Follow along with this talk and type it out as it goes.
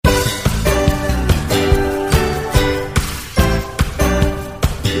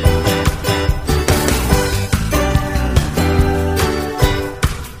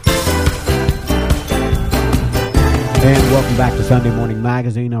back to Sunday Morning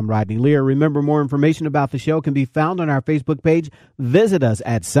Magazine. I'm Rodney Lear. Remember, more information about the show can be found on our Facebook page. Visit us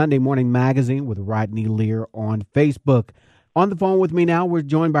at Sunday Morning Magazine with Rodney Lear on Facebook. On the phone with me now, we're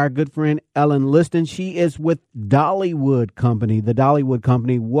joined by our good friend Ellen Liston. She is with Dollywood Company, the Dollywood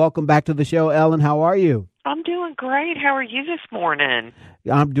Company. Welcome back to the show, Ellen. How are you? I'm doing great. How are you this morning?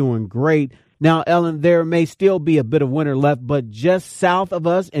 I'm doing great. Now, Ellen, there may still be a bit of winter left, but just south of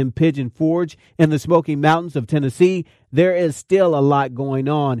us in Pigeon Forge in the Smoky Mountains of Tennessee, there is still a lot going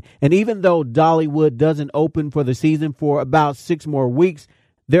on. And even though Dollywood doesn't open for the season for about 6 more weeks,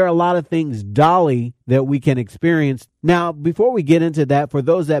 there are a lot of things Dolly that we can experience. Now, before we get into that, for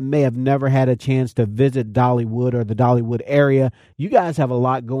those that may have never had a chance to visit Dollywood or the Dollywood area, you guys have a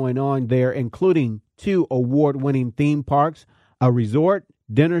lot going on there, including 2 award-winning theme parks, a resort,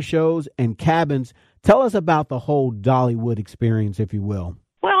 dinner shows, and cabins. Tell us about the whole Dollywood experience, if you will.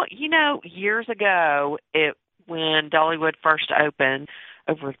 Well, years ago, when Dollywood first opened,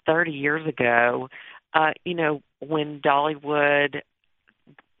 over 30 years ago, when Dollywood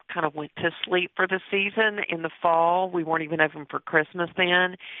kind of went to sleep for the season in the fall, we weren't even open for Christmas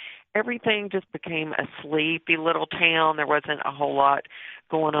then. Everything just became a sleepy little town. There wasn't a whole lot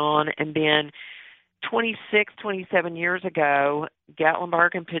going on. And then 27 years ago,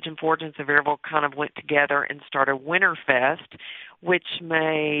 Gatlinburg and Pigeon Forge and Sevierville kind of went together and started Winterfest, which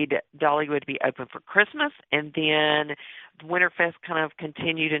made Dollywood be open for Christmas. And then Winterfest kind of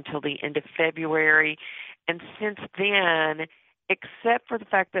continued until the end of February. And since then, except for the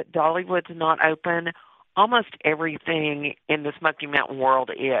fact that Dollywood's not open, almost everything in the Smoky Mountain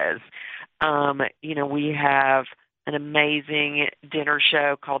world is. We have an amazing dinner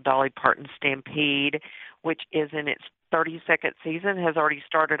show called Dolly Parton Stampede, which is in its 32nd season, has already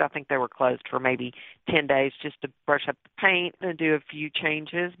started. I think they were closed for maybe 10 days just to brush up the paint and do a few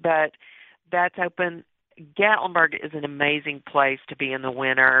changes, but that's open. Gatlinburg is an amazing place to be in the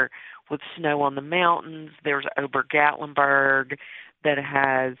winter with snow on the mountains. There's Ober Gatlinburg that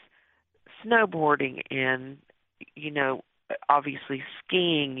has snowboarding and, obviously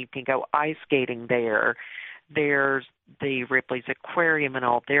skiing. You can go ice skating there. There's the Ripley's Aquarium and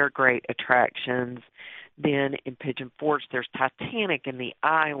all their great attractions. Then in Pigeon Forge, there's Titanic and the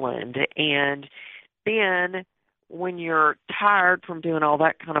Island. And then when you're tired from doing all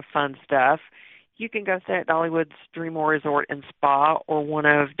that kind of fun stuff, you can go stay at Dollywood's Dreamore Resort and Spa or one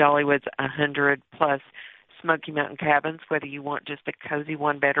of Dollywood's 100-plus Smoky Mountain cabins, whether you want just a cozy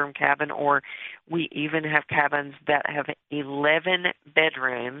one-bedroom cabin, or we even have cabins that have 11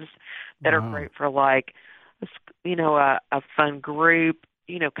 bedrooms that are great for a fun group,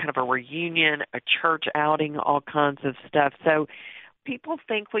 kind of a reunion, a church outing, all kinds of stuff. So people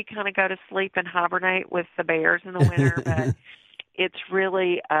think we kind of go to sleep and hibernate with the bears in the winter, but it's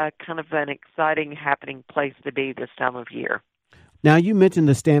really kind of an exciting, happening place to be this time of year. Now, you mentioned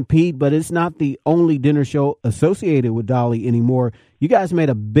the Stampede, but it's not the only dinner show associated with Dolly anymore. You guys made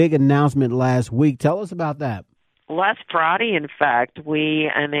a big announcement last week. Tell us about that. Last Friday, in fact,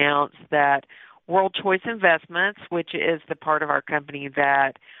 we announced that World Choice Investments, which is the part of our company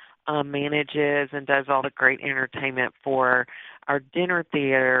that manages and does all the great entertainment for our dinner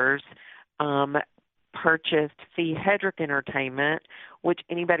theaters, purchased Fee Hedrick Entertainment, which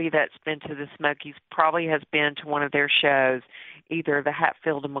anybody that's been to the Smokies probably has been to one of their shows, either the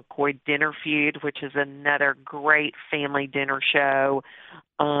Hatfield and McCoy Dinner Feud, which is another great family dinner show.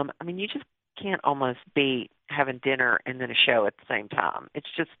 You just can't almost beat having dinner and then a show at the same time. It's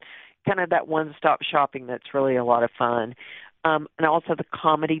just kind of that one-stop shopping that's really a lot of fun. And also the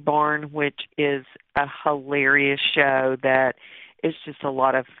Comedy Barn, which is a hilarious show that is just a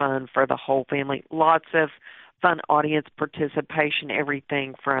lot of fun for the whole family. Lots of fun audience participation,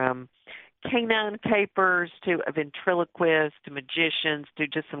 everything from canine capers to a ventriloquist to magicians to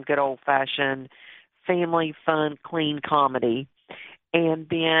just some good old-fashioned family fun, clean comedy. And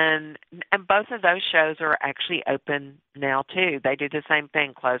both of those shows are actually open now, too. They do the same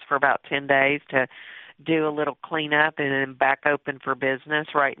thing, close for about 10 days to do a little cleanup and then back open for business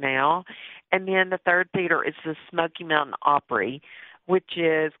right now. And then the third theater is the Smoky Mountain Opry, which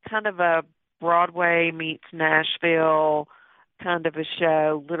is kind of a Broadway meets Nashville kind of a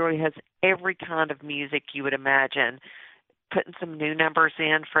show. Literally has every kind of music you would imagine. Putting some new numbers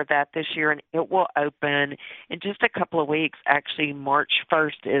in for that this year, and it will open in just a couple of weeks. Actually, March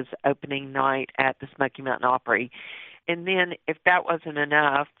 1st is opening night at the Smoky Mountain Opry. And then, if that wasn't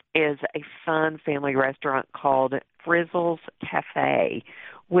enough, is a fun family restaurant called Frizzle's Cafe,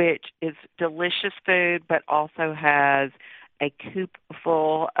 which is delicious food, but also has a coop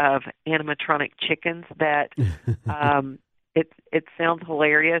full of animatronic chickens that It sounds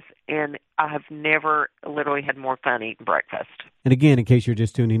hilarious, and I have never literally had more fun eating breakfast. And again, in case you're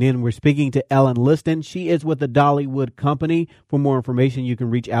just tuning in, we're speaking to Ellen Liston. She is with the Dollywood Company. For more information, you can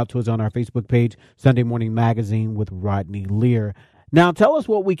reach out to us on our Facebook page, Sunday Morning Magazine with Rodney Lear. Now, tell us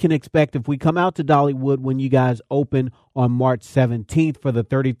what we can expect if we come out to Dollywood when you guys open on March 17th for the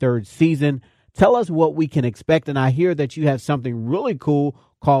 33rd season. Tell us what we can expect. And I hear that you have something really cool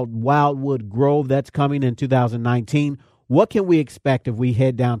called Wildwood Grove that's coming in 2019. What can we expect if we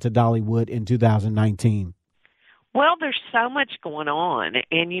head down to Dollywood in 2019? Well, there's so much going on.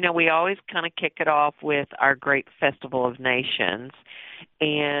 And, we always kind of kick it off with our great Festival of Nations.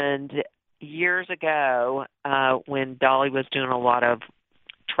 And years ago, when Dolly was doing a lot of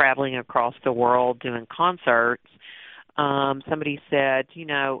traveling across the world doing concerts, somebody said,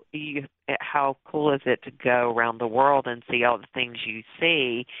 how cool is it to go around the world and see all the things you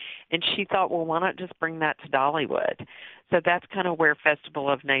see? And she thought, well, why not just bring that to Dollywood? So that's kind of where Festival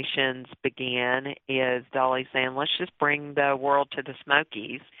of Nations began, is Dolly saying, let's just bring the world to the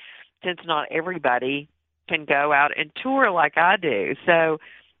Smokies, since not everybody can go out and tour like I do. So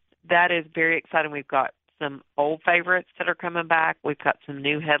that is very exciting. We've got some old favorites that are coming back. We've got some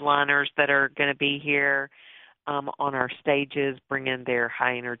new headliners that are going to be here on our stages, bringing their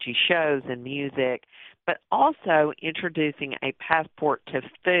high-energy shows and music, but also introducing a passport to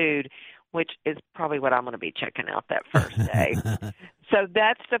food, which is probably what I'm going to be checking out that first day. So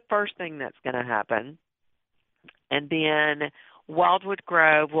that's the first thing that's going to happen. And then Wildwood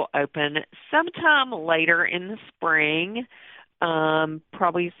Grove will open sometime later in the spring,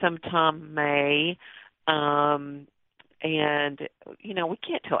 probably sometime May. And, we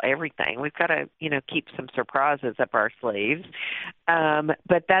can't tell everything. We've got to, keep some surprises up our sleeves.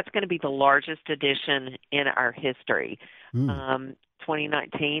 But that's going to be the largest addition in our history.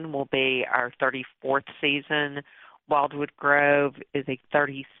 2019 will be our 34th season. Wildwood Grove is a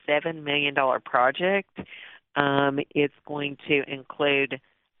 $37 million project. It's going to include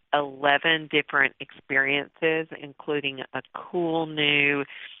 11 different experiences, including a cool new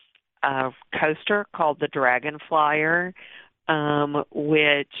coaster called the Dragon Flyer,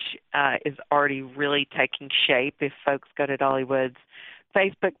 which is already really taking shape. If folks go to Dollywood's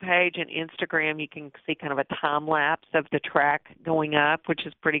Facebook page and Instagram, you can see kind of a time lapse of the track going up, which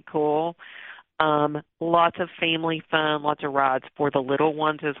is pretty cool. Lots of family fun, lots of rides for the little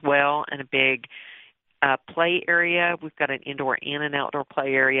ones as well, and a big play area. We've got an indoor and an outdoor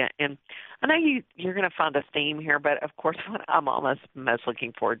play area. And I know you're going to find a theme here, but of course what I'm almost most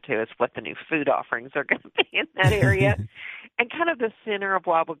looking forward to is what the new food offerings are going to be in that area. And kind of the center of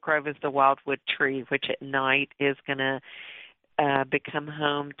Wildwood Grove is the Wildwood Tree, which at night is going to become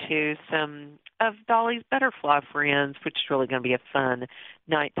home to some of Dolly's butterfly friends, which is really going to be a fun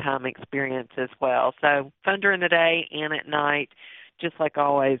nighttime experience as well. So fun during the day and at night, just like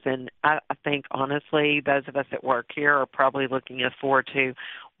always. And I think, honestly, those of us that work here are probably looking forward to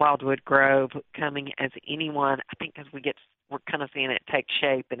Wildwood Grove coming as anyone. I think because we're kind of seeing it take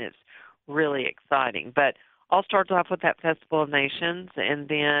shape, and it's really exciting. But all starts off with that Festival of Nations, and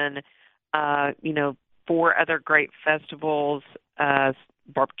then, 4 other great festivals.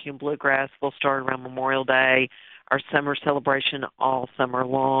 Barbecue and Bluegrass will start around Memorial Day, our summer celebration all summer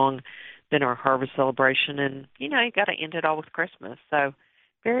long, then our harvest celebration, and, you got to end it all with Christmas. So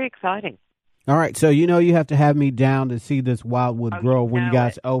very exciting. All right. So, you have to have me down to see this Wildwood Grove when you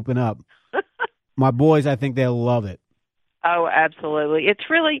guys open up. My boys, I think they'll love it. Oh, absolutely. It's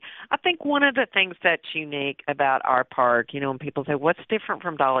really, I think one of the things that's unique about our park, when people say, what's different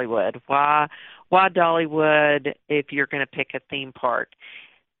from Dollywood? Why Dollywood if you're going to pick a theme park?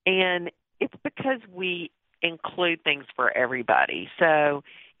 And it's because we include things for everybody. So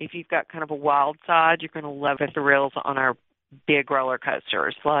if you've got kind of a wild side, you're going to love the thrills on our big roller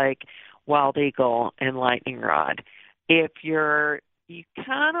coasters like Wild Eagle and Lightning Rod. If you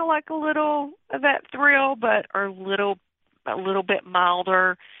kind of like a little of that thrill but are a little bit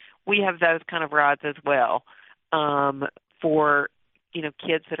milder, we have those kind of rides as well for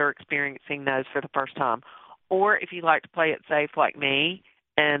kids that are experiencing those for the first time. Or if you like to play it safe like me,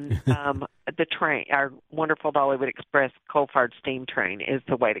 and the train, our wonderful Dollywood Express coal-fired steam train is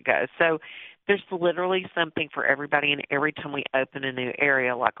the way to go. So there's literally something for everybody, and every time we open a new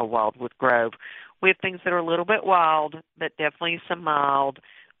area like a Wildwood Grove, we have things that are a little bit wild, but definitely some mild,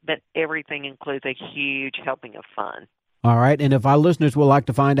 but everything includes a huge helping of fun. All right, and if our listeners would like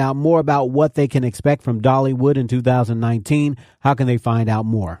to find out more about what they can expect from Dollywood in 2019, how can they find out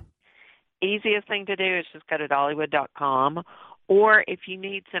more? Easiest thing to do is just go to Dollywood.com, or if you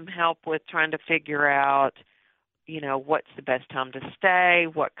need some help with trying to figure out, what's the best time to stay,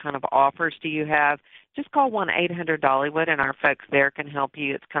 what kind of offers do you have, just call 1-800-Dollywood, and our folks there can help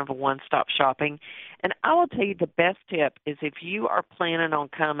you. It's kind of a one-stop shopping. And I will tell you the best tip is if you are planning on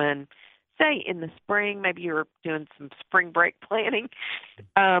coming, say, in the spring, maybe you're doing some spring break planning,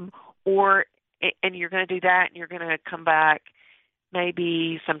 and you're going to do that, and you're going to come back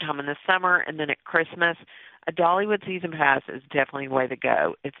maybe sometime in the summer and then at Christmas, a Dollywood season pass is definitely the way to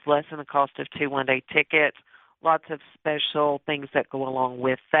go. It's less than the cost of 2 one-day tickets, lots of special things that go along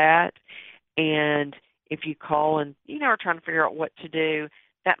with that. And if you call and, are trying to figure out what to do,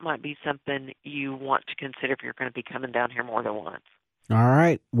 that might be something you want to consider if you're going to be coming down here more than once. All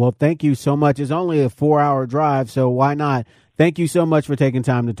right. Well, thank you so much. It's only a 4-hour drive, so why not? Thank you so much for taking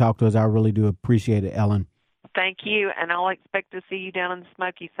time to talk to us. I really do appreciate it, Ellen. Thank you, and I'll expect to see you down in the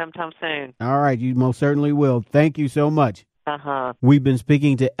Smokies sometime soon. All right. You most certainly will. Thank you so much. Uh-huh. We've been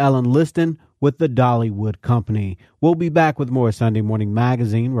speaking to Ellen Liston with the Dollywood Company. We'll be back with more Sunday Morning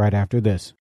Magazine right after this.